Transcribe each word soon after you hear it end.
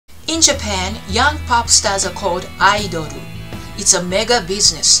In Japan, young pop stars are called idoru. It's a mega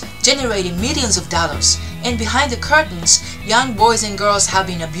business, generating millions of dollars, and behind the curtains, young boys and girls have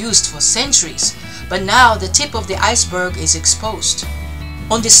been abused for centuries. But now the tip of the iceberg is exposed.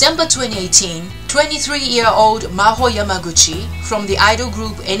 On December 2018, 23-year-old Maho Yamaguchi from the idol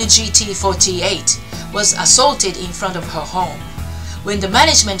group NGT48 was assaulted in front of her home. When the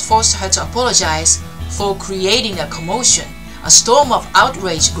management forced her to apologize for creating a commotion, a storm of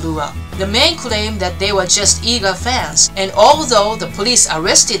outrage grew up. The men claimed that they were just eager fans, and although the police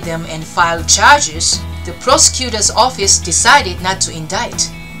arrested them and filed charges, the prosecutor's office decided not to indict.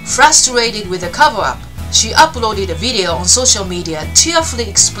 Frustrated with the cover-up, she uploaded a video on social media tearfully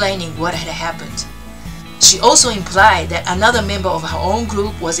explaining what had happened. She also implied that another member of her own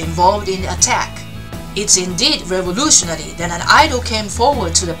group was involved in the attack. It's indeed revolutionary that an idol came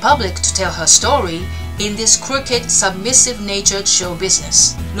forward to the public to tell her story in this crooked, submissive-natured show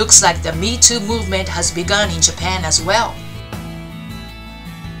business. Looks like the Me Too movement has begun in Japan as well.